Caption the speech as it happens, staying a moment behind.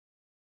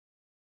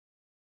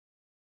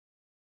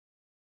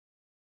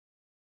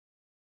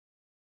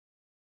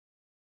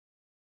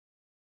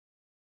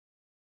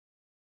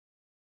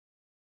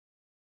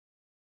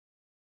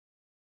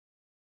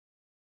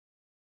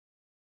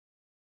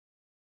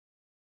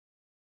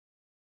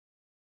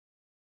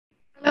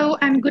Hello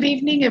and good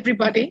evening,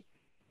 everybody.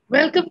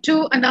 Welcome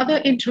to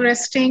another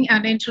interesting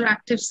and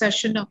interactive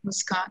session of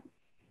Muskaan,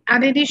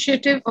 an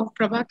initiative of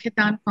Prabha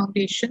Khaitan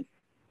Foundation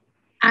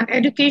and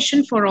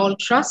Education for All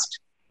Trust,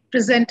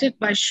 presented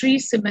by Shree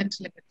Cement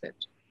Limited.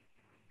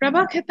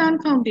 Prabha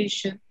Khaitan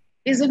Foundation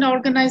is an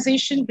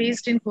organization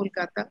based in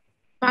Kolkata,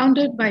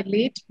 founded by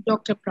late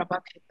Dr. Prabha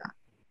Khaitan.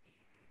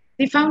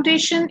 The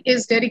foundation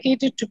is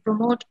dedicated to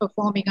promote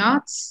performing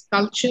arts,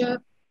 culture,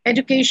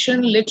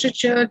 education,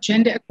 literature,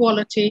 gender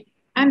equality,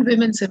 and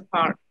women's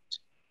empowerment.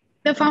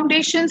 The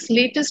Foundation's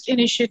latest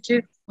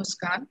initiative,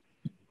 Muskaan,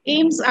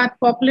 aims at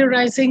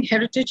popularizing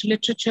heritage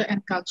literature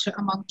and culture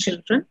among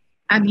children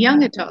and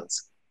young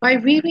adults by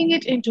weaving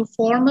it into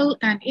formal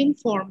and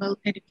informal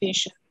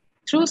education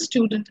through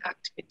student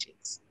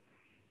activities.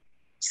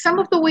 Some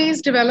of the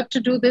ways developed to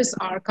do this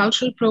are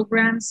cultural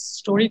programs,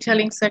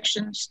 storytelling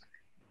sections,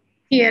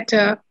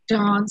 theater,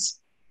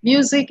 dance,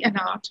 music, and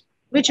art,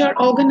 which are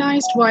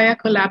organized via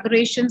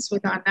collaborations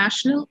with our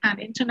national and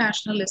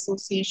international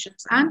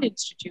associations and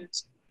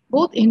institutes,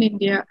 both in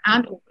India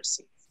and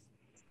overseas.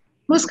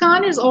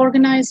 Muskaan is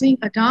organizing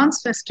a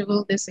dance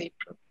festival this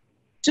April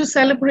to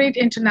celebrate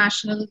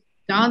International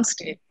Dance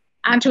Day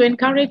and to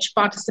encourage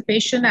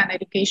participation and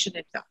education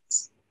in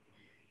dance.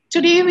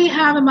 Today we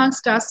have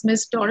amongst us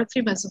Ms.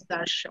 Dorothy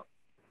Majumdar Shaw.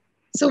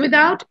 So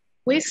without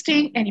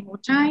wasting any more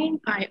time,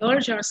 I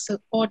urge our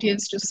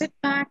audience to sit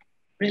back,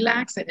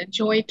 relax, and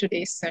enjoy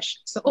today's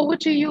session. So over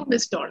to you,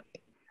 Ms.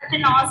 Dorothy. Such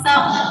an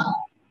awesome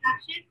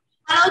introduction.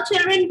 Hello,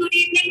 children. Good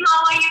evening.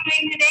 How are you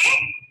doing today?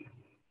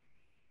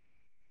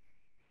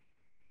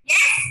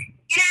 Yes?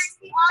 Can I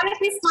see all of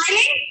you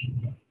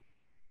smiling?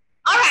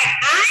 All right.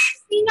 I'm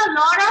seeing a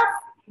lot of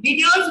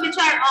videos which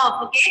are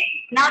off, okay?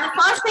 Now, the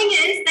first thing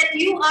is that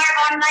you are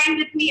online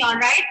with me, all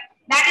right?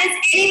 That is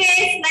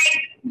anyways, like,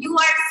 you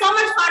are so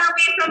much far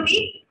away from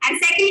me. And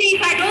secondly,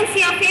 if I don't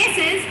see your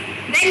faces,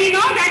 then you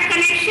know that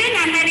connection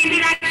and that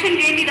interaction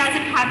really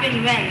doesn't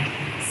happen well.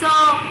 So,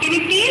 can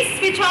you please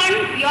switch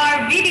on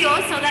your video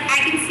so that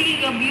I can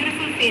see your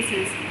beautiful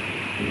faces?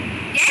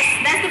 Yes,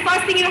 that's the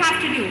first thing you have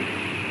to do.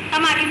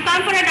 Come on, you've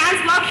come for a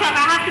dance workshop.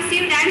 I have to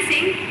see you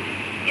dancing.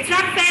 It's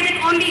not fair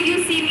that only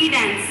you see me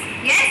dance.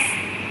 Yes?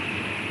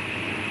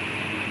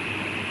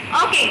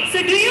 Okay, so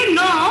do you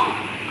know,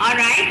 all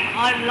right,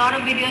 a lot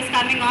of videos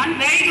coming on.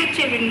 Very good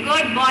children,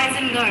 good boys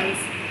and girls.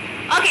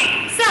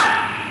 Okay, so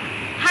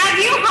have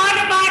you heard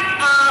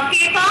about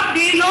K-pop?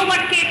 Do you know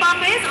what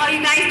K-pop is? Or you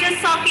guys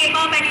just saw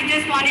K-pop and you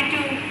just wanted to,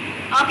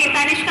 okay,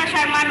 Tanishka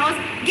Sharma knows.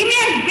 Give me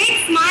a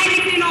big smile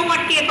if you know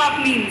what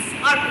K-pop means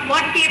or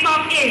what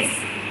K-pop is.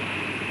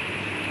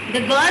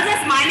 The girls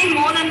are smiling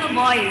more than the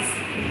boys.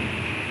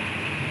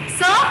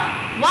 So,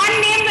 one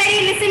name when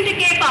you listen to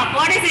K-pop,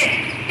 what is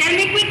it? Tell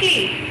me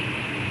quickly.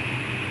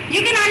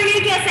 You can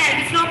unmute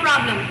yourself, it's no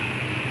problem.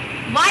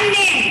 One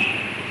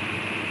name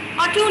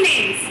or two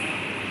names.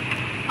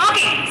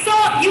 Okay, so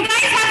you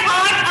guys have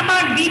heard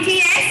about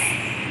BTS?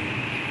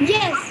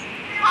 Yes.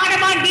 Heard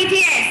about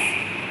BTS?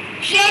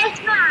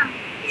 Yes, ma'am.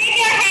 Shake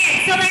your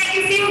head so that I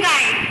can see you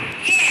guys.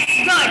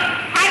 Yes, good.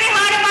 Have you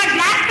heard about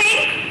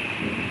Blackpink?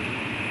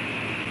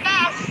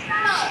 Yes.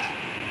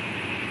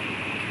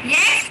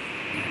 Yes?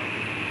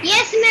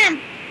 Yes,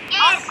 ma'am.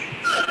 Yes.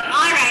 Good.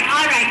 All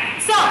right.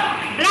 So,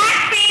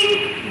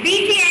 Blackpink,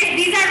 BTS,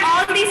 these are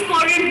all these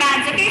Korean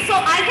bands, okay? So,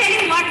 I'll tell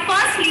you what,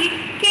 firstly,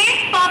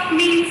 K-pop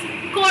means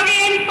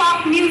Korean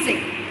pop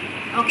music,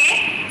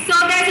 okay? So,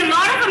 there's a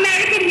lot of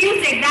American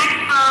music that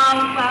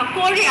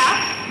Korea,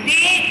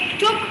 they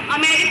took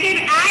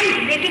American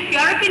and they took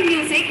European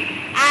music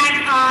and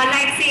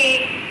like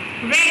say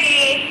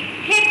reggae,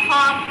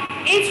 hip-hop,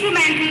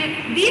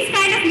 instrumental, these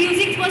kind of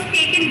music was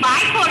taken by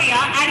Korea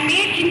and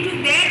made into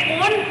their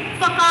own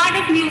facade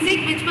of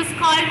music which was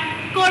called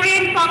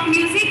Korean pop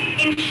music.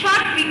 In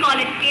short, we call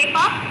it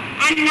K-pop,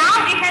 and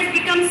now it has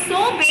become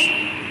so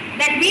big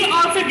that we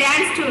also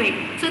dance to it.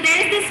 So there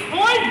is this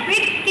whole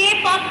big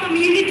K-pop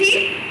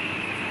community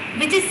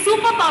which is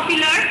super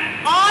popular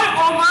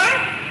all over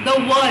the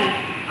world.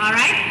 All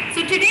right.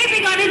 So today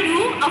we're going to do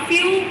a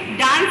few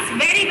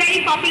very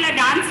popular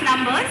dance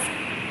numbers,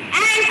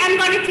 and I'm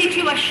going to teach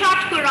you a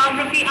short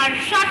choreography, a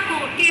short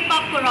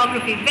K-pop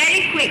choreography,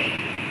 very quick.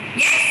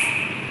 Yes?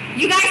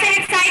 You guys are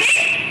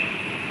excited?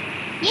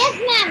 Yes,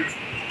 ma'am.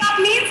 K-pop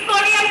means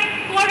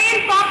Korean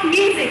pop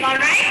music, all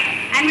right?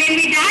 And when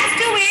we dance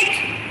to it,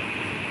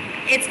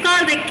 it's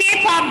called the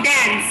K-pop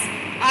dance,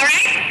 all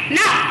right?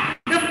 Now,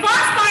 the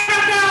first part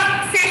of the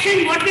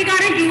session, what we're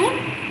going to do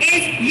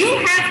is you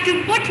have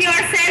to put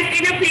yourself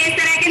in a place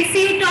that I can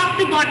see you top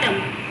to bottom.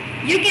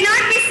 You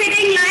cannot be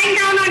sitting, lying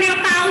down on your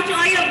couch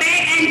or your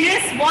bed and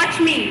just watch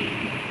me.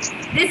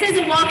 This is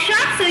a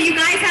workshop, so you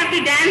guys have to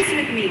dance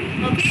with me,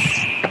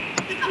 okay?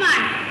 So come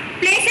on,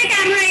 place your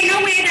camera in a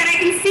way that I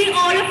can see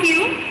all of you,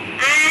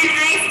 and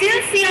I still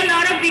see a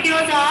lot of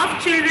videos of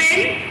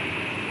children,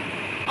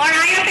 or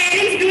are your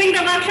parents doing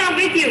the workshop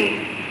with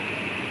you?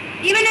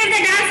 Even if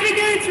they dance with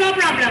you, it's no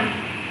problem.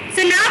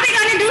 So now we're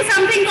going to do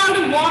something called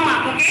the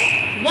warm-up,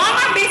 okay?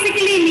 Warm-up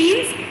basically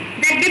means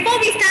that before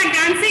we start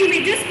dancing,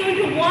 we're just going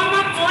to warm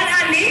up all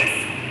our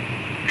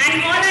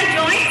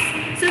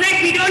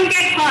don't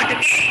get hurt,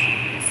 okay?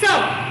 So,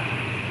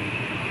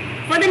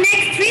 for the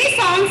next 3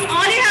 songs,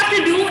 all you have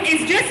to do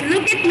is just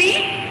look at me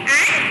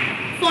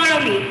and follow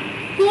me.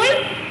 Cool?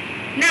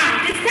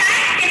 Now, this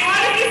time, can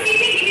all of you see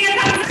me? Give me a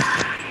thumbs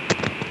up.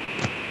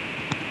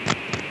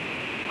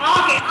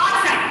 Okay,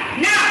 awesome.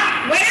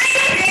 Now, when I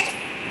do this,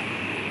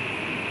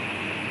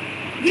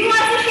 you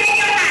also shake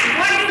your hand.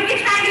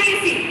 Which hand do you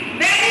see?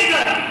 Very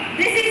good.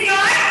 This is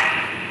your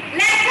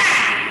left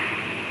hand.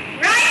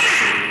 Right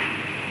hand.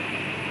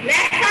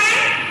 Left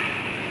hand.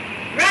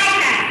 Right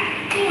hand.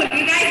 Cool,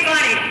 you guys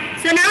got it.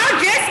 So now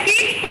just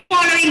keep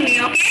following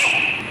me,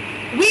 okay?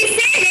 We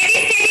say ready,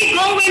 steady,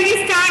 go when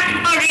we start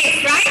a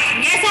race, right?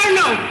 Yes or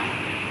no?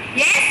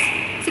 Yes?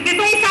 So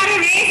before we start a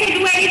race or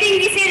do anything,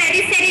 we say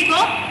ready, steady,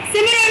 go.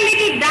 Similarly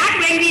to that,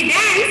 when we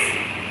dance,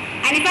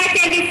 and if I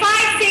tell you 5,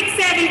 6,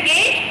 7,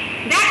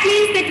 8, that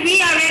means that we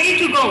are ready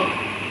to go.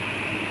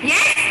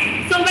 Yes?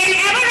 So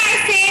whenever I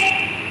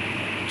say,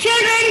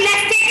 children,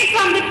 let's take it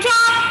from the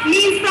top,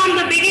 means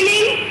from the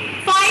beginning.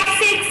 5,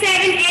 6,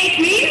 7, 8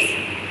 means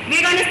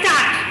we're going to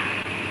start.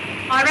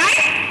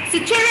 Alright? So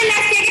children,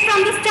 let's take it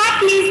from the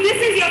start means this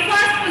is your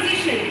first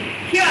position.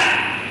 Here.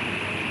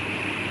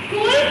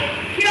 Cool?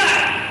 Here.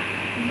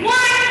 1,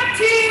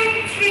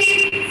 2,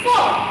 3,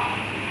 4.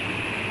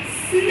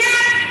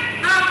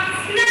 Snap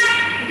up,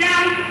 snap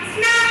down,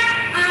 snap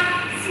up,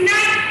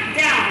 snap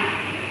down.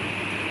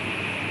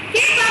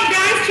 K-pop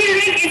dance,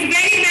 children, is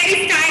very,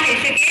 very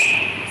stylish,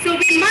 okay? So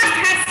we must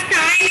have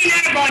style in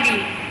our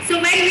body. So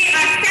when we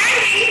are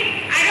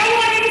standing, I don't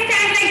want you to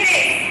stand like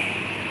this.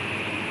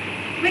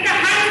 With a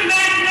hunch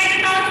back like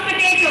a couch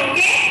potato,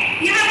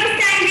 okay? You have to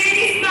stand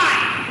really smart.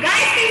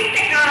 Guys can,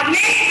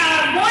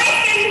 boys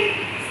can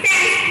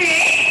stand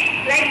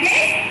straight like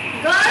this.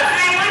 Girls,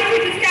 I want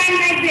you to stand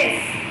like this.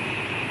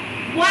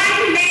 One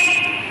leg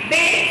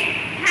bent,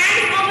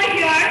 hands over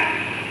here,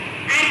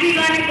 and we're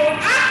gonna go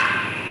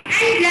up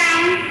and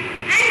down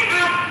and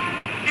up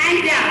and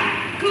down.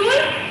 Cool?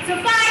 So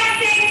 5,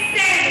 6,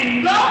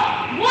 7, go.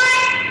 1,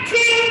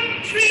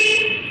 2,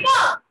 3, 4.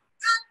 Up,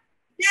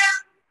 down,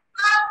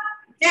 up,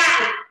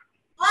 down.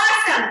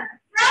 Awesome.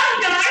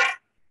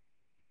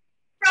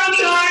 From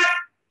your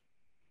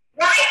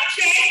right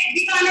chest,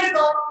 we're gonna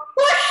go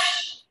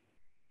push.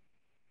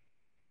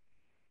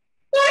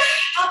 Push,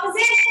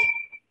 opposite.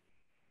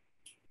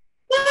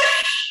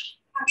 Push.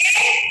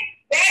 Okay?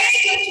 Very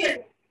good, children.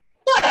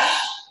 Push.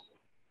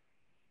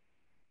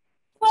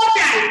 4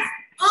 times.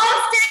 All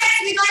steps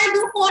we're going to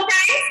do 4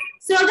 times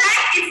so that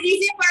it's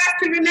easier for us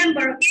to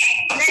remember, okay?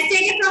 Let's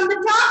take it from the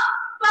top.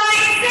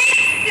 5,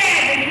 6,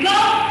 7, go.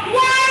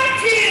 1,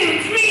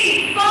 2,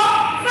 3, 4,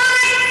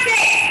 5,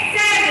 6,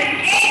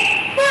 7,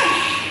 8. Push.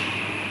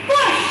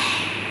 Push.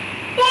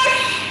 Push.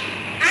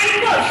 And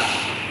push.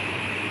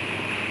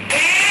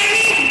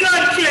 Very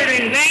good,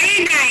 children. Very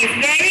nice.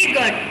 Very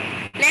good.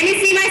 Let me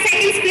see my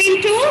second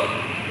screen too.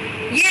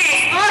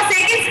 Yes. Oh,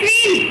 second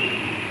screen.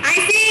 I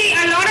see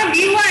a lot of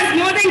viewers,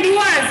 more than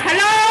doers.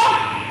 Hello?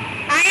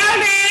 Are you all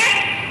there?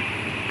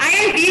 Are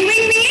you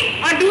viewing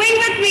me or doing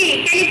with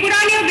me? Can you put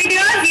on your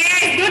videos?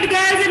 Yes, good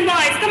girls and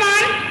boys. Come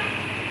on.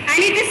 I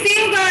need to see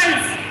you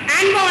girls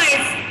and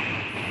boys.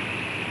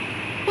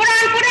 Put on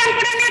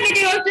your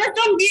videos. Just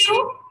don't view.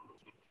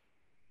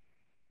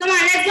 Come on,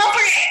 let's go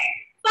for it.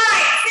 5,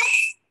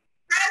 6.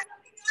 Hands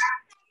up in your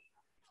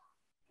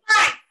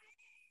 5.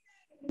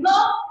 Go.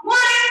 1,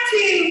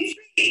 2,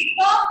 3,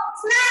 4.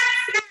 Snap,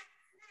 snap.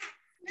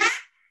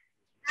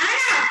 And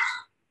out,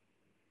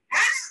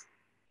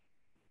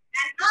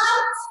 and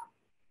out,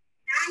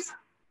 and out.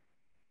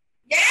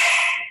 Yes,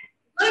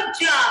 good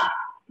job.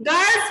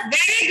 Girls,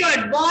 very good.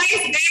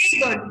 Boys, very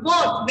good.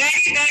 Both,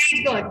 very, very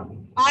good.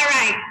 All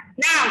right.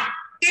 Now,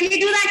 can we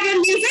do that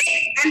with music?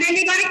 And then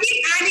we're going to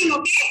keep adding,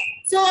 okay?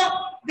 So,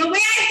 the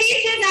way I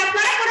teach is I'm going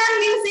to put on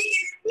music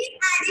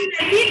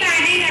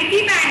and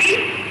keep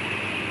adding.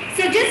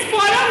 So, just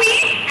follow me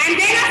and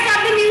then I'll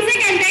stop the music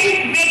and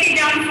then break it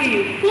down for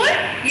you. Cool?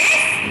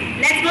 Yes?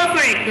 Let's go for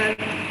it, girl.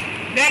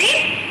 Ready?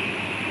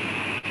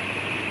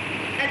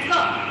 Let's go.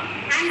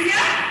 Hands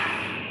here.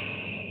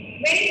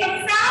 Waiting for the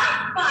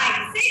sound.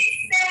 5, 6,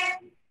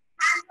 7.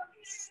 Hands up.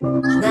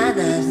 Na,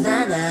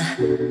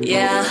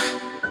 yeah.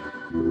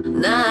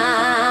 Na,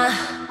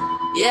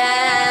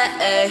 yeah.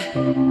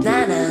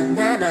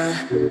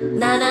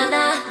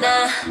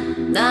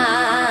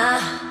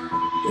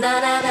 Na,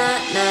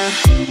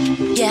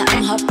 yeah,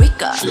 I'm a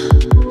heartbreaker.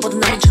 모든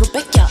나를 주로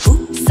뺏겨.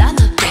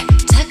 싸납게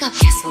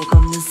차갑게 속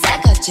없는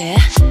싸가지.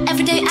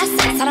 Everyday I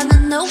say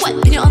사랑은 no way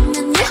필요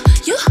없는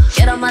you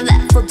get on my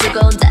level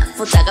뜨거운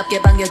대포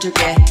차갑게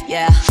반겨줄게.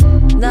 Yeah,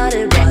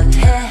 너를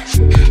원해.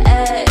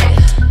 Ay,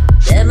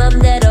 내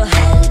맘대로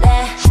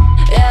할래.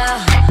 Yeah,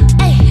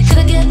 ay,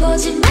 그렇게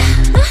보지 마.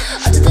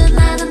 어쨌든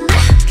나는 나.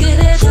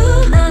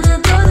 그래도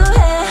너는 도도해.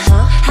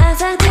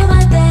 항상 do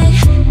my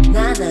thing.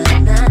 나나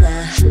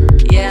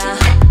yeah.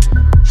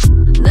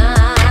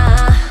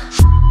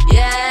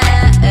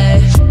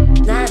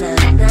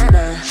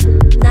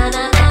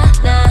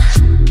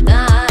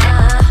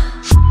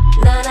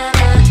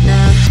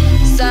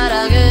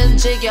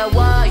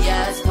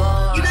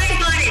 You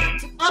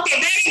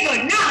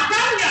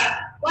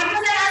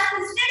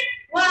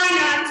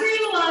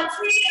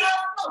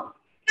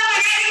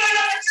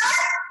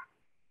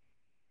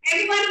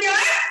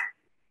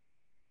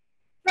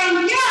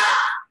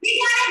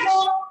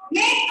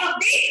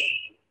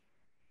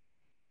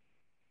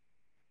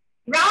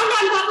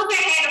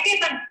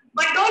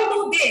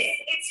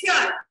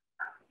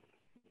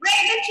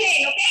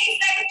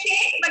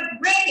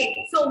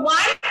So 1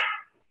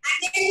 and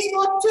then we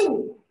go 2.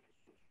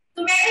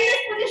 So we're in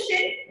this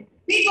position.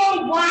 We go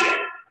 1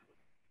 and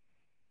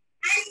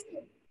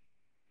 2.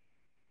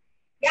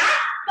 Yeah?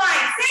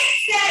 5,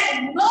 6,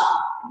 7. Go.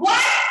 1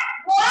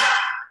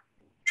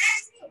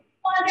 and 2.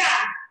 Fall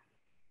down.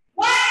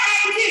 1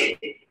 and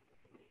 2.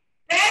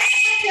 Very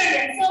good,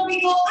 children. So we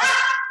go up.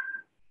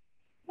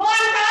 Go on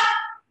top.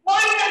 Go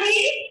on the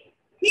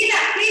heel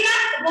up, the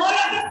ball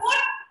of the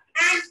foot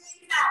and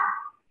bring down.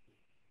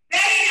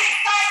 Very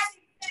nice. 5,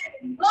 6,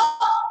 7. Go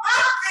up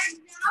and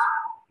down.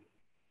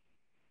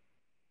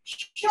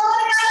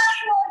 Shoulder,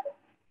 shoulder.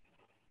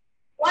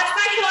 Watch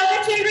my shoulder,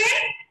 children.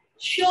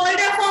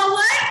 Shoulder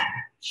forward,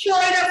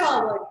 shoulder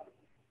forward.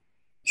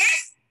 Yes?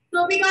 So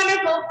we're going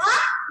to go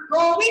up,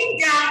 going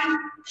down,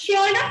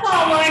 shoulder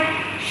forward,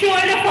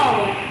 shoulder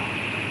forward.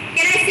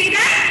 Can I see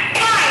that?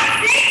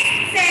 5,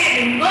 6,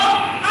 7. Go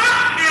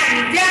up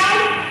and down,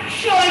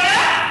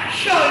 shoulder,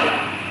 shoulder.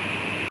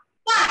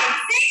 5,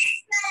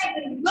 6,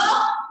 7. Go.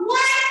 1,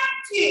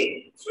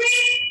 2,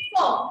 3,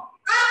 4. Up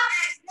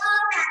and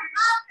down and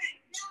up and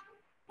down.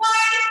 1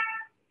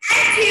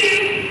 and 2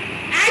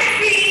 and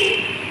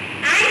 3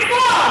 and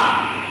 4.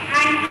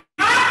 And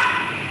up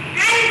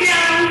and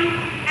down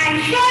and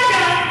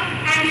shoulder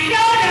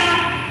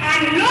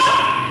and look.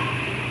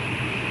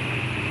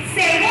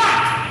 Say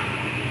what?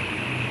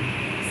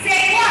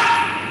 Say what?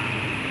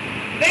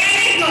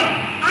 Very good.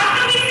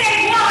 After we say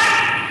what,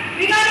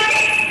 we're going to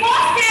take 4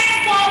 steps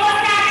forward,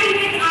 starting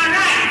with our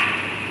right.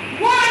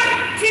 1,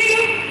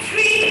 2,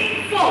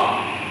 3, 4.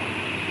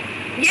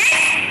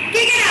 Yes?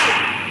 Kick it out.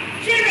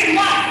 Children,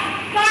 what?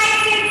 5,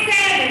 6,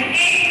 7,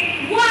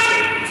 8. 1,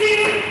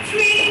 2,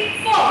 3,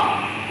 4.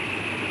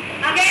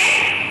 Again.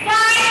 5,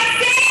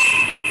 6,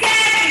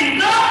 7.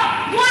 Go.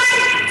 1,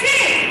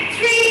 2,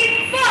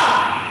 3, 4.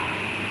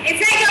 It's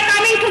like you're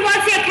coming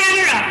towards your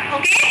camera.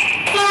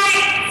 Okay?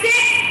 5,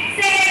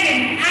 6,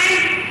 7.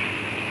 And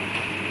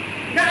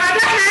the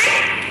other hand,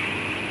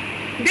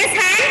 this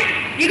hand,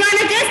 you're going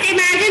to just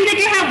imagine that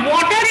you have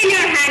water in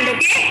your hand,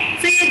 okay?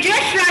 So you're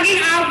just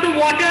shrugging out the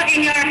water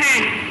in your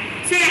hand.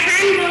 So your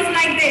hand goes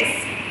like this,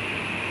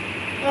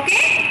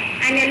 okay?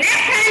 And your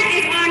left hand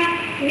is on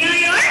near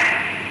your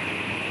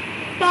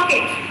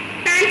pocket,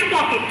 pants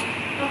pocket,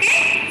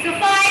 okay? So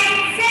 5,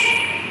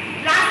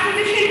 6, last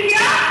position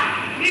here.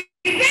 We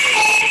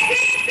finish,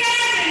 6,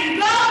 7,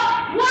 go.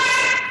 1,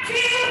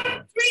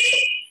 2, 3,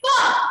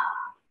 4.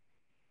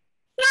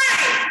 5,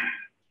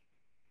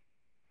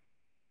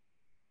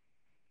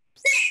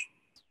 6,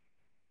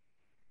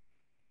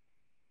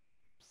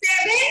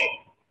 7,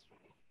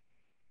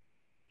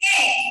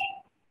 8.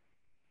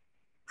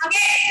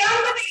 Again, down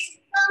the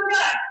beat, from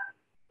here.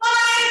 5,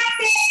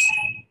 6,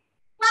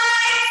 5,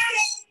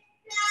 6,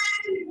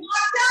 7,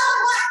 water,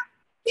 1,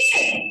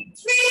 2,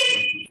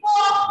 3, 4,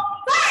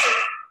 5,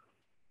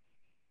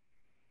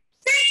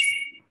 6,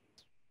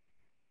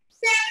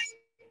 7,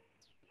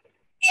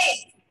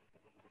 8.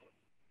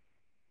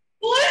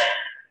 Full?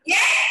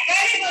 Yes,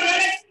 very good.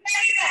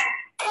 Very well.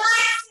 5,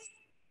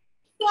 6,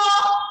 4,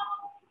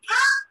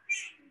 up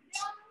and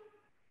down,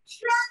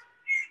 shrug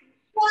and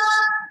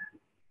shrug.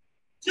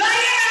 Join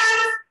your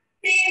arms,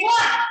 say 1,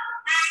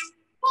 and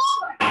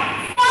forward,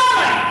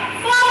 forward,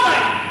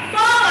 forward,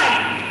 forward,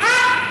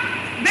 up,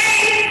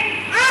 bend.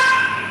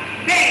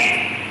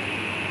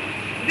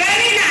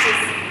 Very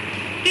nice.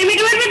 Can we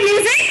do it with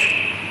music?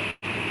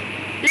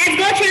 Let's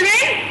go,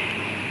 children.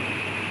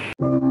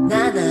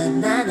 Na na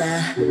na na,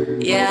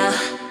 yeah.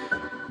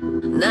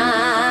 Na,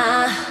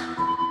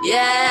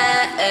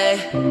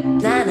 yeah.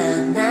 Na na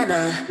na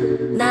na,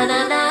 na na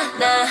na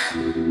na,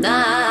 na.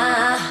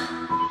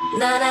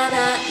 Na na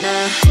na na.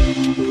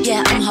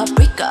 Yeah, I'm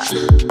heartbreaker.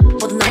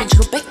 모든 나를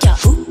주로 뺏겨.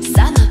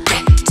 싸납게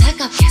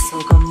차갑게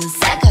속 없는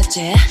싸가지.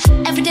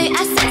 Everyday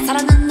I say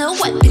사랑은 no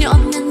way 필요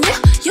없는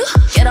you.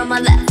 Get on my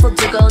level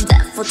두꺼운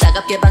대포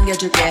차갑게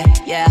반겨줄게.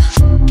 Yeah,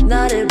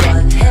 너를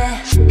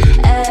원해.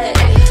 Ay,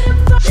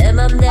 내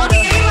맘대로.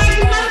 Okay,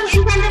 everyone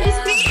in front of the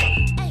screen.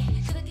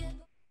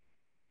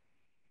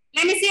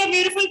 Let me see your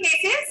beautiful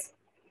faces.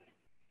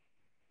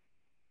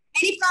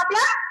 Any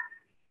problem?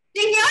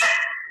 Sing here.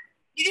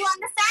 Did you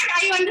understand?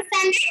 Are you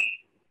understanding?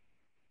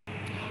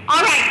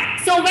 All right.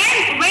 So when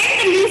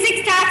the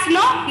music starts,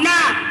 no, na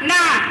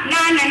na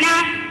na na na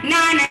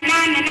na na na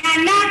na na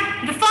na.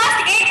 The first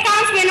 8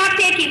 counts we're not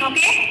taking,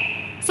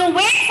 okay? So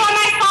wait for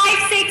my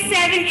 5, 6,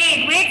 7,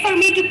 8. Wait for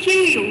me to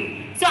cue you.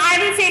 So I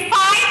will say 5,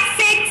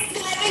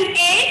 6, 7,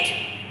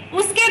 8.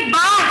 Uske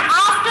baad,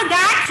 after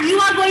that, you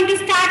are going to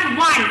start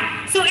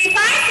 1. So if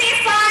I say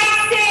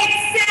 5,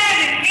 6,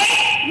 7,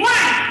 8,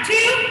 1,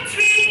 2,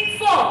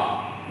 3,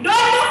 4. Don't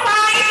do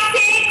 5,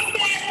 6,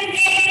 7,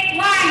 8,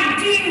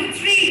 1, 2,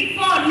 3,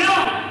 4. No.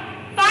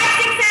 5,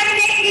 6, 7,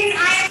 8 means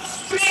I am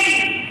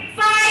ready.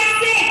 5,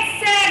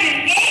 6,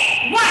 7,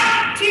 8,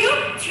 1,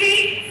 2,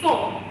 3,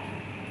 4.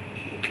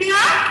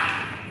 Clear?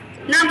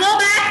 Now go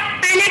back,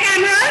 pan your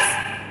cameras,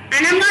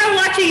 and I'm going to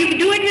watch you. You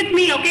do it with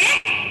me,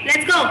 okay?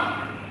 Let's go.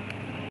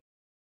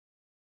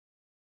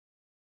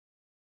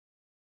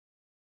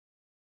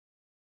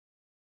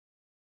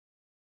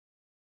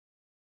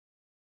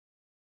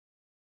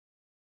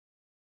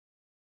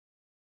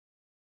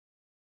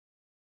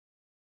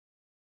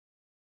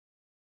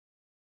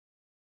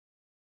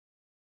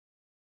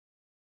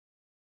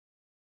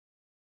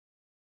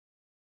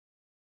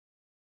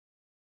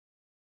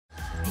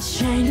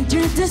 Shining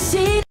through the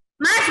sea.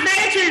 Much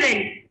better,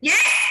 children.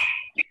 Yes?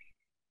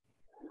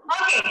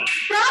 Okay.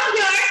 From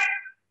here,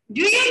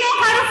 do you know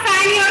how to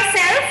fan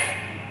yourself?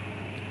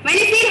 When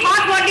you feel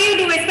hot, what do you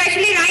do?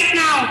 Especially right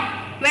now,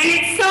 when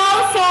it's so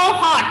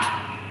hot.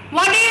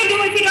 What do you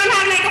do if you don't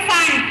have like a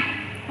fan?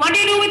 What do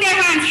you do with your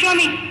hands? Show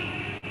me.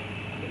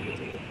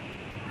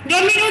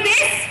 Don't we do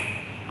this?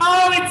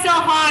 Oh, it's so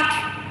hot.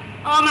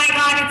 Oh my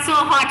God, it's so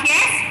hot,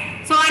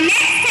 yes? So our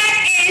next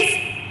step is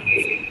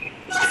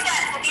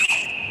yourself,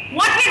 okay?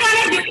 What we're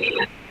gonna do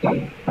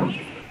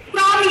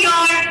from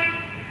your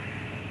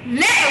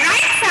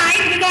right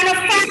side, we're gonna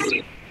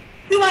fan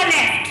to our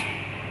left.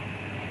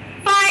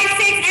 5,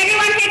 6,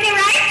 everyone take your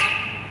right.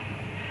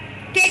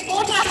 Take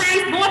both your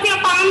hands, both your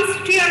palms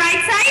to your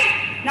right side.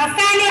 Now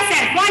fan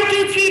yourself. 1,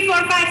 2, 3, 4,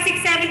 5,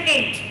 6, 7,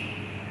 8.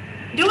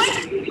 Do it.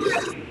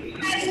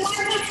 1, 2,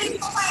 3,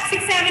 4, 5,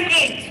 6, 7,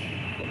 8.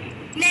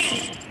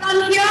 Next. From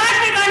here,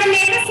 we're going to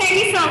make a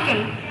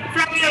semicircle.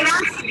 From your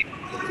right side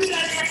to your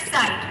left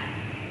side.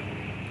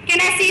 Can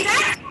I see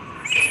that?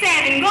 6,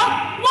 7. Go.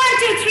 1,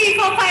 2, 3,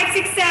 4, 5,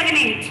 6, 7,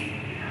 8.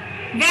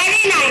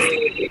 Very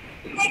nice.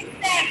 6,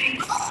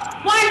 7. Go.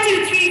 1,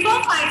 2, 3,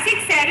 4, 5,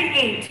 6, 7,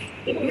 8.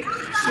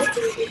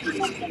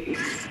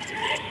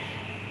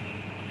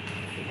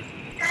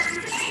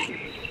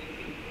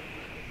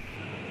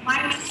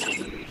 One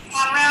minute.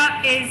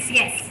 Camera is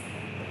yes.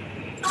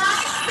 5,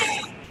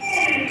 6,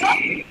 7. Go. 1,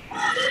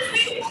 2,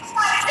 3, 4,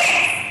 5,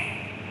 6.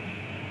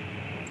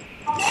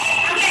 Okay.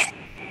 Again.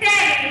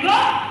 7. Go.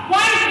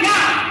 1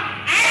 down.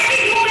 As we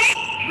do it,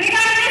 we're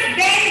gonna just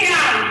bend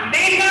down.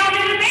 Bend down a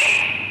little bit.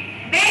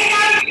 Bend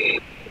down.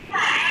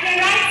 On your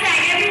right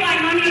side, everyone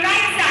on your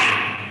right side.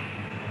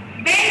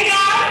 Bend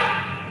down,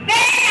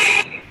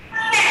 bend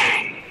and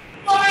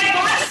forward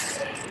boys.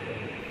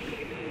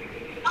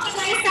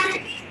 Okay,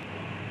 nice.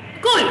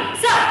 Cool.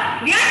 So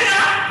we are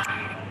here.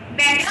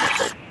 Bend up.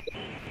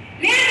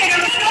 Little bit,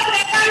 okay? Don't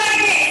bend down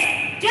like this.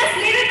 Just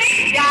little bit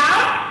down.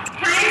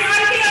 Hands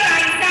onto your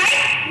right side.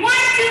 1,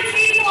 2,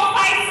 3, 4,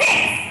 5,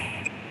 6.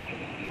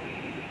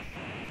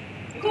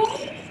 Cool.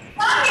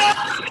 From here,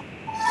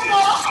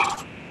 go.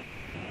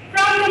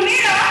 From the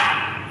mirror,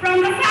 from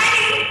the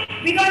fanning,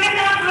 we're gonna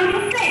come onto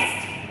fist.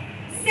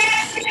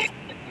 7.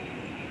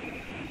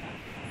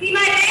 See my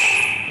legs?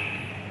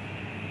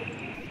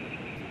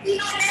 See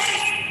my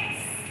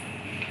legs?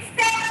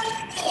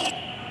 7, 8.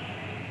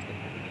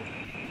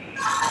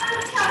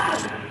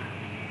 Shuffle.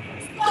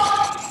 So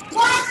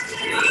 1,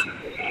 2,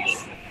 3.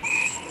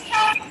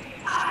 Shuffle.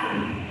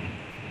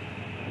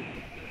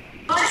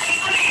 Okay.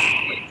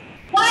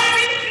 1,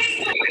 2,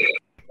 3.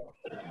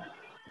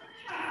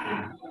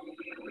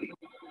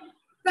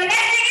 So let's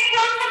take it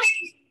from the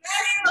beginning.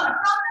 Very good.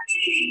 From the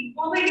beginning.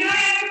 Over here,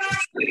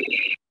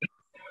 everybody.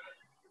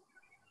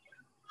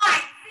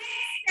 5,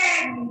 6,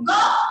 7.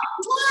 Go.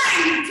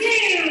 1, 2,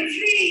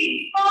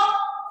 3, 4,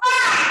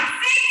 5,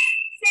 6,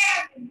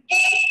 7, 8.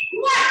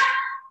 1.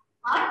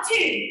 Or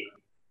 2.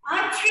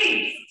 Or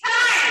 3.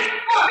 Time.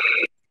 4.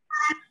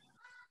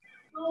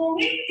 Go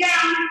it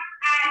down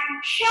and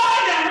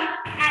shoulder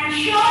and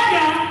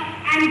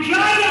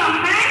join your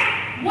hand.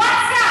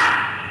 What's up?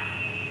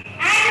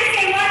 As you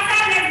say what's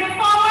up, let's go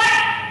forward.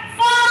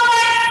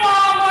 Forward,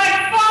 forward,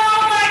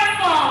 forward,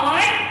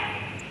 forward.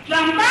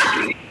 Jump up,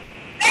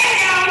 bend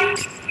down,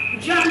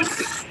 jump up,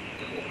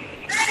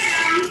 bend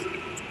down.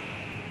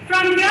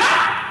 From here,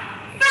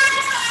 front,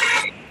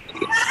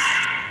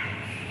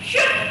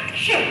 shoot,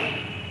 shoot.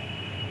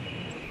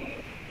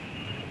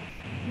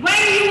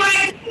 When you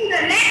are doing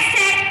the next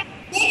step,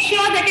 make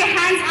sure that your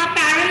hands are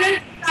parallel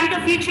in front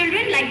of you,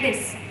 children, like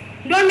this.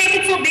 Don't make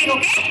it so big,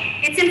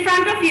 okay? It's in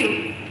front of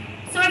you.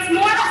 So it's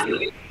more of...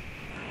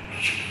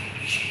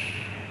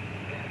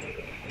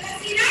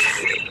 See that?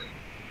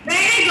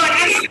 Very good.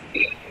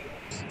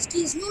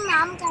 Excuse me,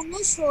 ma'am, can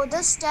you show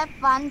the step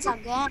once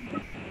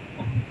again?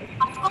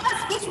 Of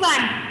course, which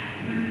one?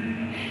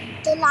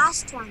 The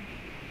last one.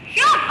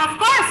 Sure, of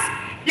course.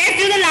 Let's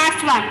do the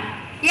last one.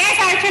 Yes,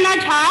 Archana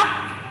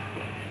Jha.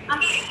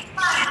 Okay,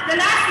 fine. The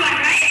last one,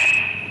 right?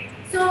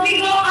 So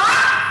we go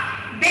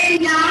up,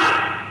 bend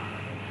down,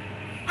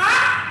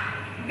 up,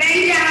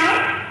 bend down.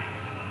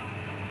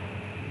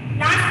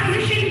 Last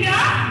position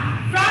here.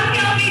 From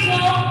here we go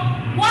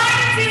 1,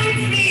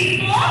 2,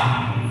 3, 4,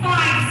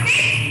 5, 6.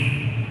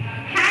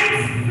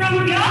 Hands from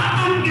here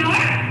on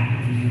here.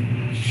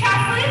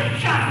 Shuffle,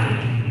 shuffle.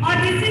 Or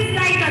this is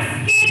like a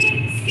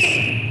skip,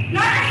 skip.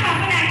 Not a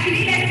shuffle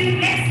actually. Let's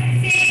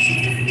say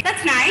it's a skip.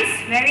 That's nice.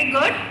 Very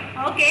good.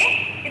 Okay.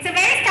 It's a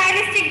very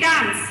stylistic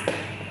dance.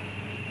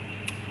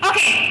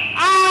 Okay.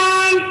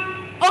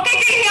 Okay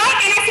till here.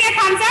 Can I see a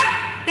thumbs up?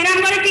 Then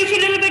I'm going to teach you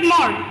a little bit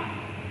more.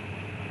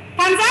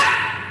 Thumbs up.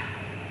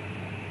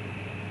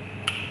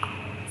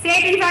 Say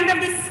it in front of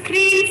the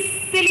screen,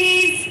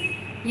 sillies.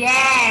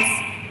 Yes.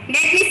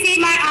 Let me see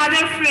my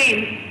other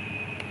frame.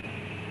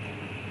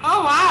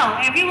 Oh wow,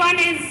 everyone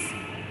is,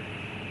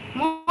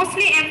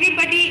 mostly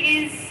everybody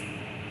is,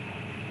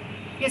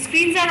 your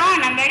screens are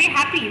on. I'm very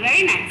happy.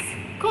 Very nice.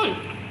 Cool.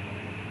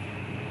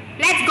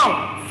 Let's go.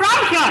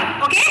 From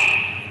here, okay?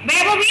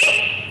 Where were we?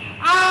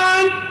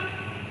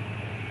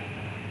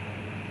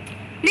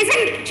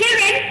 Listen,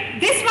 children,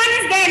 this one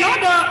is there, no?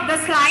 The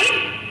slide.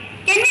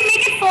 Can we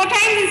make it 4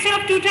 times instead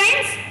of 2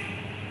 times?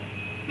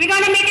 We're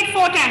going to make it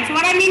 4 times.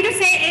 What I mean to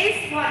say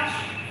is, watch.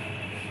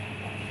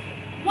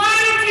 1,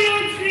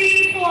 2,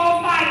 3,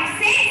 4, 5,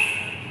 6,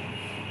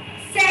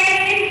 7,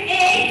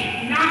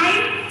 8,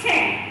 9,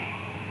 10.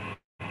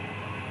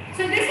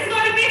 So this is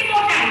going to be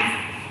 4 times.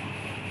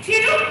 2,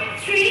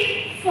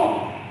 3,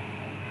 4.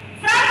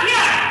 From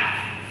here,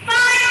 5,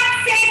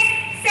 6,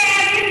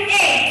 7,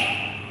 8.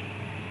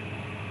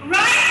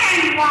 Right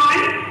hand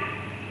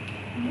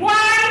 1, 1,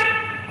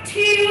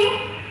 2,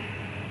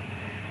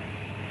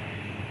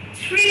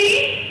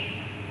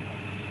 3,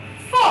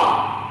 4.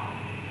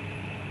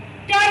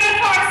 Turn your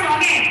torso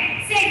again.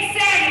 6,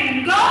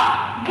 7, go.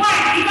 1.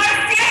 You got to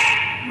step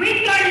with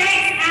your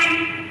legs and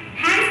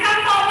hands come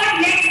forward,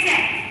 legs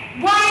step.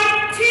 1,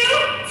 2,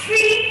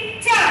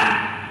 3, turn.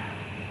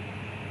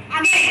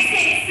 Again,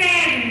 6,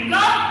 7,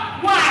 go.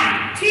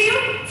 1,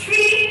 2,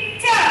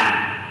 3, turn.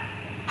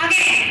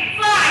 Again,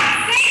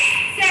 5,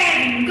 6,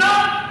 7, go.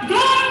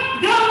 Doom,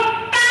 doom,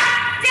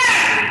 back,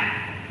 turn.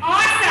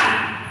 Awesome.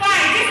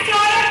 5, just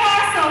turn your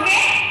torso,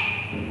 okay?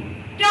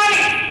 Turn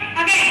it.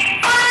 Again,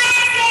 5,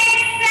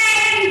 6,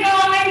 7, go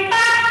and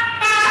back,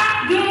 back,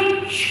 doom.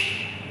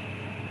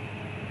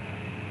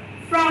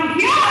 From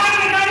here,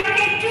 we're going to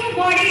take 2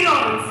 body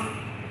rolls.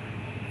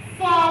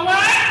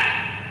 Forward,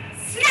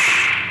 snap.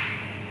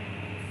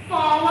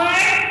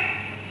 Forward,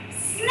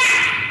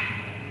 snap.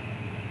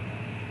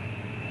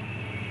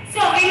 So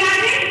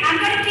imagine, I'm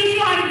going to teach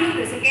you how to do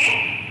this, okay?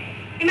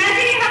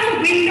 Imagine you have a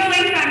window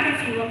in front of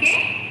you, okay?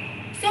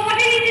 So what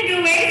you need to do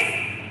is,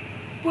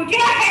 put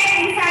your head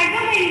inside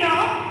the window.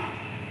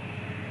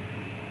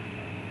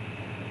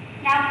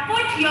 Now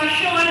put your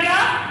shoulder,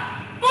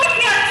 put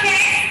your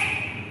chest,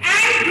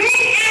 and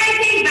bring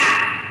everything back.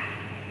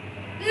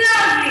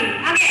 Lovely.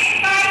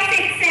 Okay, 5,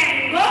 6,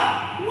 7, go.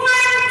 1,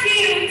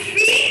 2,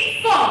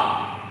 3, 4.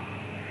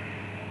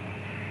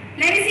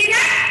 Let me see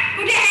that.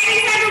 Put your head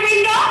inside the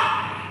window.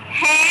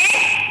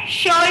 Head,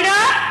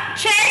 shoulder,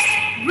 chest,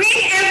 bring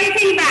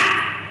everything back.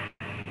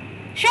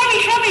 Show me,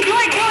 do it,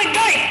 do it,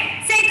 do it.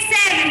 6,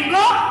 7,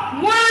 go.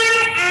 1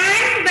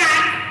 and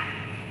back.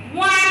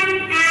 1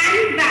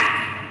 and back.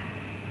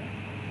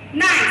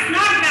 Nice,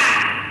 not bad.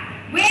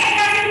 Weight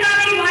doesn't come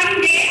in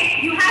one day.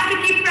 You have to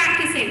keep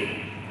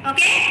practicing.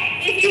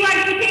 Okay? If you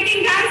are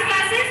taking dance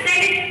classes,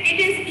 then it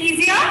is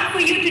easier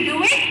for you to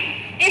do it.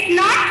 If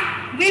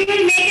not, we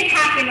will make it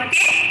happen.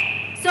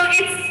 Okay? So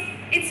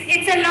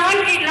it's a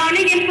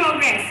learning in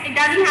progress. It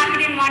doesn't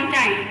happen in one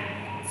time.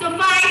 So 5,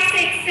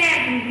 6,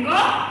 7,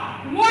 go.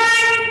 1,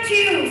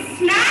 2,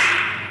 snap,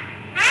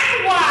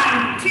 and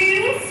 1,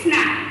 2,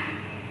 snap.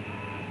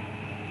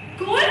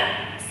 Cool?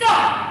 So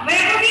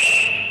where were we?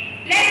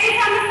 Let's do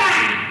from the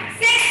fan.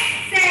 6,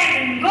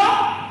 7, go.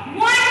 1,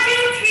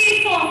 2,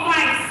 3, 4,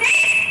 5,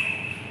 6.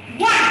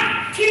 1,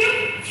 2,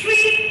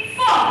 3,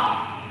 4.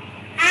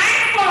 And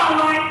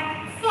forward,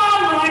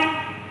 forward,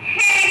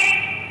 head,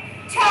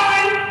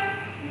 turn,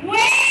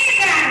 wave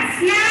and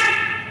snap,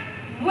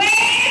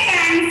 wave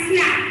and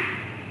snap.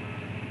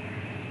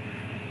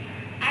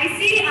 I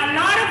see a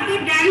lot of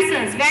good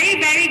dancers. Very,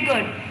 very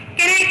good.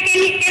 Can I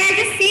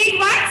just see it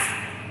once?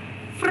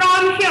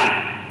 From here.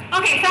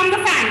 Okay, from the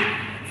fan.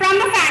 From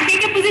the fan.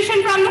 Take a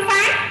position from the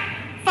fan.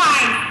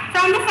 5.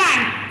 From the fan.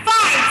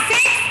 5,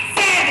 6,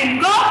 7.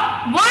 Go.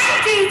 1,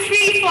 2,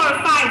 3, 4,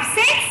 5,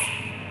 6.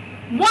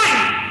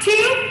 1,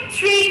 2,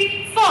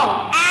 3, 4.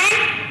 And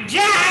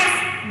jazz,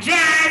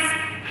 jazz,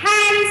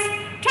 hands,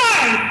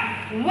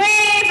 turn.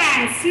 Wave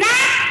and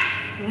snap.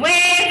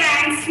 Wave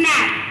and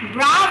snap.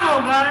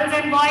 Bravo, girls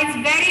and boys.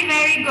 Very,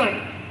 very good.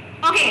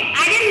 Okay,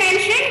 I didn't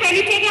mention when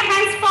you take your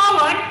hands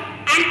forward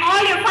and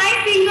all your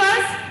 5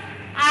 fingers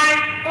are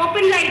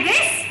open like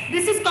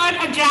this is called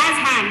a jazz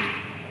hand.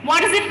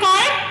 What is it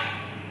called?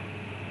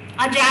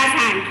 A jazz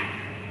hand.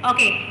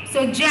 Okay,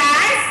 so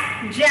jazz,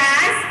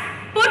 jazz,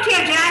 put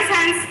your jazz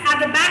hands at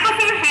the back of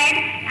your head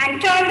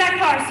and turn that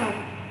torso.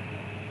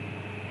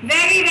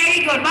 Very,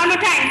 very good. One more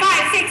time.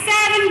 5, 6,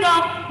 7, go.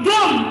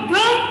 Boom,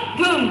 boom,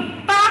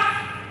 boom. Pop,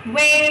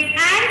 wave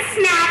and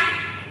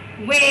snap,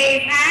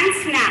 wave and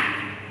snap.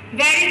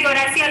 Very good.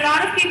 I see a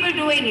lot of people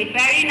doing it.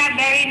 Very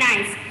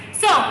nice.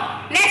 So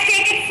let's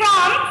take it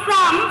from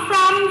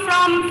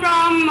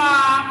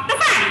the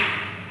fan,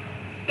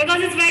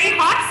 because it's very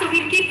hot. So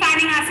we'll keep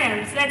fanning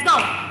ourselves. Let's go.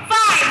 5,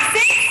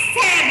 6,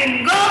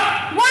 7, go.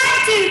 1,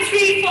 2,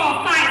 3,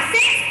 4, 5,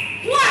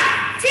 6. 1,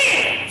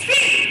 2,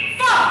 3,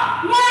 4.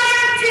 1,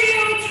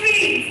 2,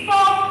 3,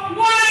 4.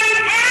 1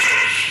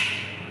 and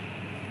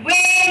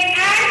wave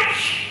and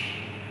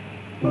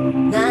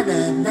na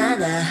na na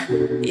na,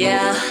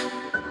 yeah,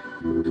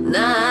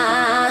 na,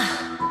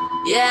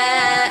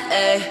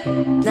 yeah,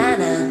 na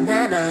na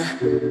na na,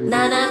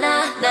 na na na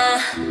na,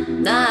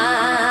 na,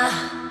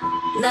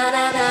 na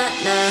na na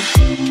na.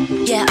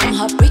 Yeah, I'm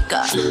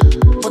heartbreaker.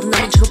 모든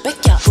나를 주로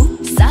뺏겨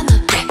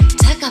우산하게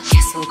차갑게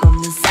속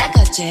없는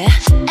싸가지.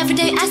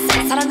 Everyday I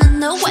say 사랑은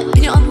no way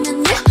필요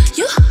없는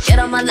you.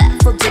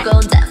 left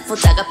뜨거운 대포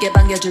따갑게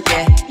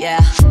반겨줄게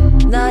yeah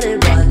너를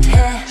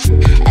원해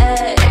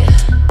에이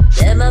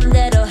내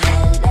맘대로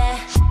할래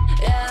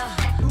yeah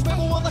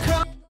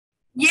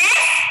Yes?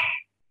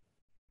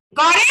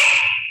 Got it?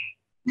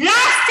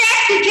 Last step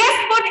to just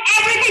put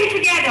everything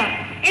together.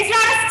 It's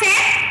not a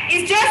step,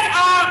 it's just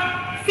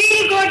a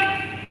feel-good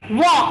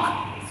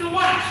walk. So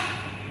watch.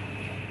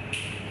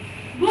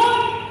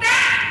 Boom,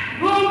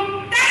 tap,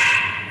 boom, tap.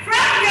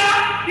 From here,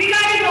 we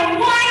gotta go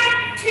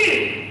 1,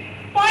 2.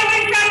 Point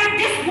in front of,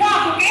 just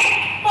walk, okay?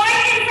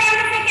 Point in front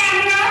of the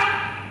camera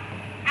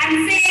and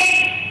say,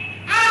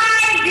 I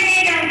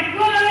did a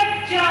good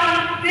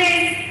job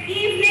this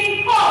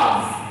evening.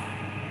 Pause.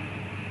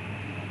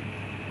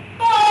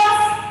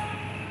 Pause,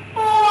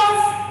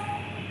 pause,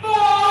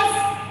 pause,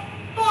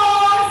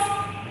 pause,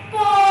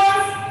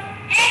 pause,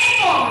 any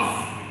pause.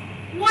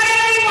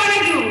 Whatever you want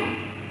to do.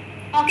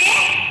 Okay?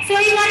 So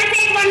you want to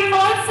take one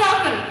whole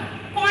circle,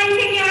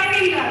 pointing your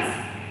fingers.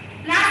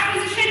 Last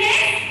position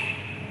is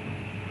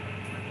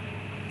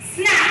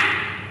snap.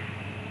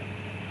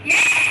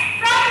 Yes?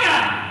 From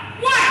here.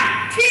 1,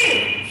 2,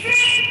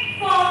 3,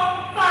 4,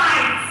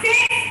 5, 6,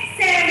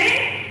 7.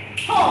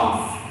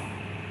 Pause.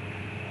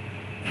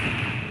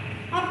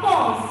 A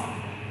pause.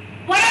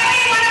 Whatever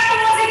you want to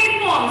pose, you can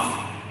pose.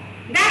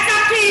 That's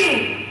up to you.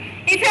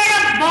 If you're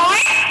a boy,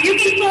 you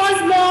can pose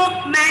more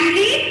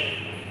manly.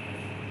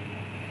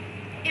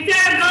 If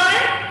you're a girl,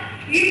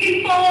 you can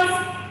pose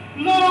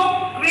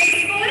more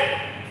graceful,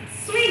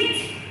 sweet.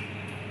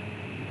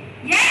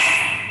 Yes?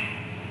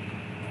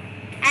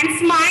 And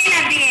smile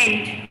at the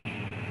end.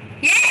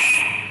 Yes?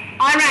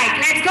 Alright,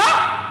 let's go.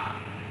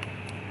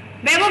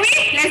 Where were we?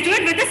 Let's do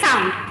it with the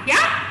sound.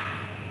 Yeah?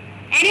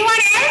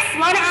 Anyone else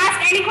want to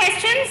ask any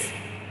questions?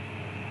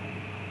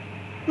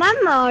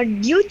 Ma'am,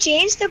 you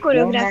changed the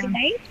choreography,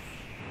 right?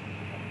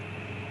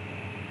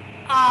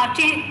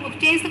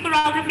 Change the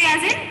choreography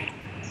as in?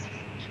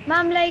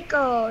 Ma'am, like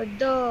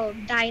the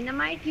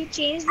dynamite, you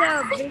changed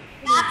the bit.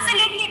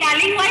 Absolutely,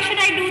 darling. Why should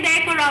I do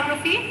their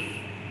choreography?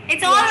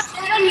 It's all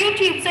there on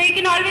YouTube, so you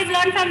can always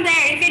learn from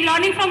there. If you're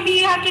learning from me,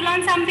 you have to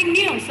learn something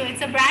new. So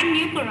it's a brand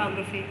new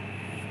choreography.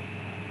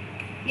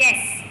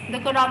 Yes, the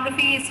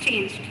choreography is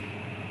changed.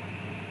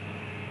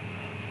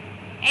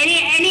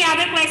 Any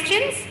other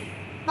questions?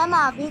 Ma'am,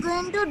 are we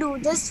going to do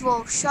this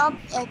workshop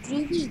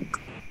every week?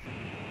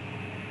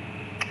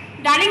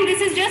 Darling, this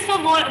is just for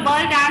World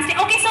Dance Day.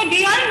 Okay, so do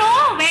you all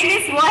know when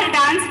is World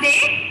Dance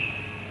Day?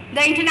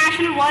 The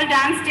International World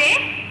Dance Day?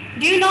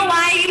 Do you know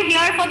why you're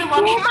here for the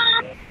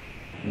workshop?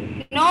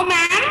 No,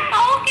 ma'am?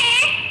 Okay.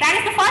 That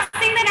is the first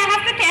thing that I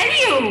have to tell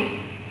you.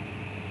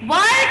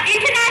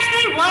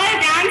 International World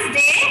Dance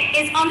Day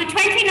is on the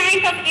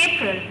 29th of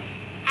April.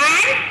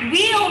 And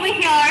we over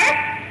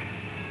here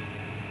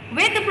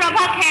with the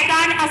Prabha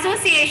Khaitan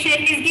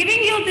Association is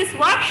giving you this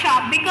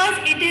workshop because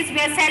we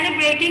are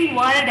celebrating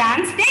World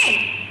Dance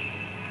Day.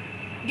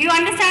 Do you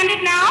understand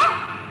it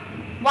now?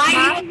 Why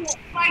you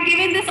are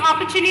given this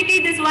opportunity,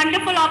 this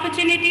wonderful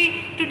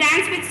opportunity to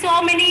dance with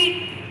so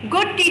many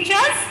good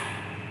teachers?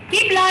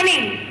 Keep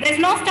learning. There's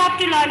no stop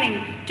to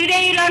learning.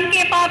 Today you learn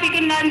K-pop, you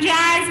can learn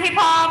jazz,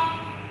 hip-hop,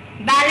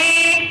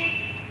 ballet,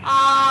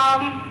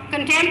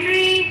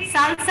 contemporary,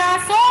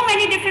 salsa, so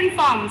many different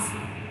forms.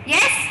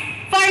 Yes?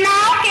 For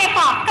now,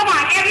 K-pop. Come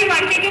on,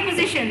 everyone, take your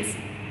positions.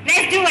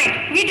 Let's do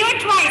it. We do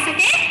it twice,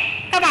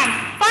 okay? Come on.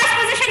 First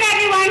position,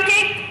 everyone,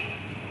 take.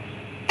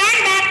 Pan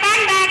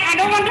back. I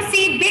don't want to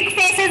see big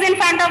faces in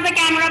front of the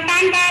camera.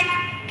 Pan back.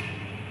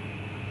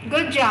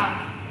 Good job.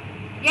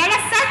 You all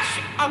are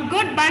such a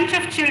good bunch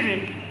of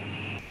children.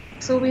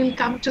 So we'll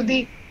come to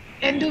the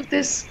end of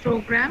this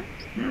program.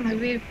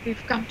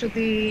 We've come to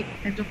the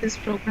end of this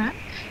program.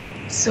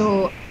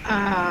 So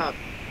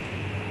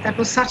that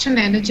was such an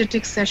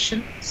energetic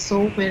session.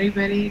 So very,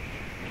 very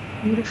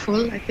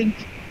beautiful. I think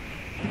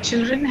the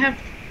children have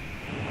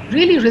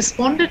really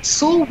responded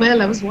so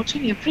well. I was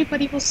watching,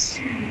 everybody was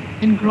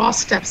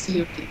engrossed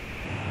absolutely.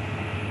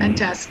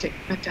 Fantastic.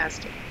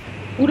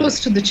 Kudos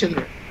to the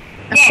children.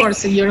 Of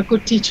course, you're a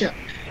good teacher.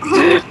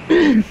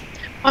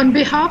 On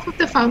behalf of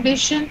the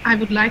foundation, I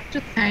would like to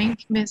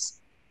thank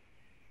Ms.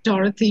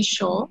 Dorothy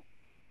Shaw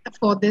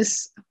for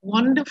this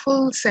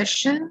wonderful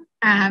session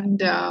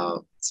and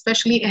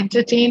especially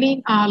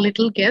entertaining our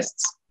little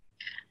guests.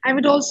 I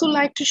would also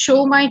like to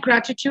show my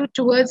gratitude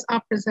towards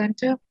our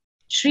presenter,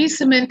 Sri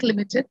Cement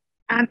Limited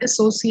and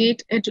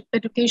Associate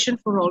Education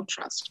for All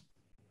Trust.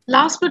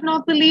 Last but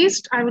not the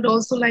least, I would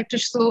also like to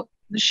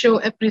show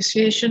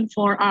appreciation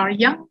for our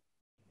young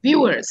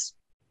viewers.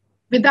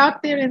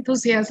 Without their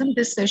enthusiasm,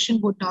 this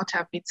session would not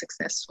have been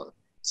successful.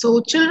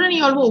 So children,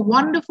 you all were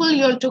wonderful.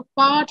 You all took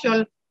part.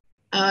 You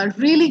all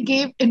really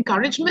gave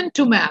encouragement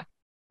to math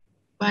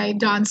by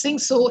dancing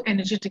so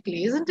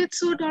energetically. Isn't it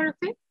so,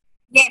 Dorothy?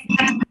 Yes.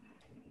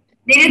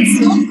 They did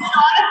so well.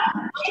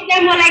 All of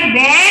them were like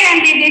there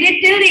and they did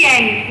it till the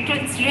end.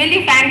 It was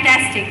really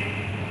fantastic.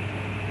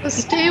 So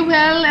stay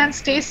well and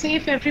stay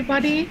safe,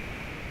 everybody.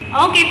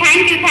 Okay,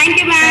 thank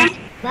you, ma'am.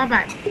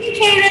 Bye-bye.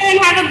 Children,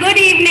 have a good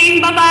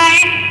evening.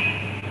 Bye-bye.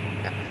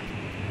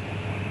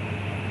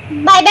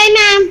 Bye bye,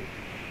 ma'am.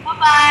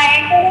 Bye-bye.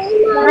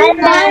 Bye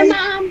bye,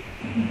 ma'am.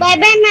 Bye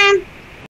bye, ma'am.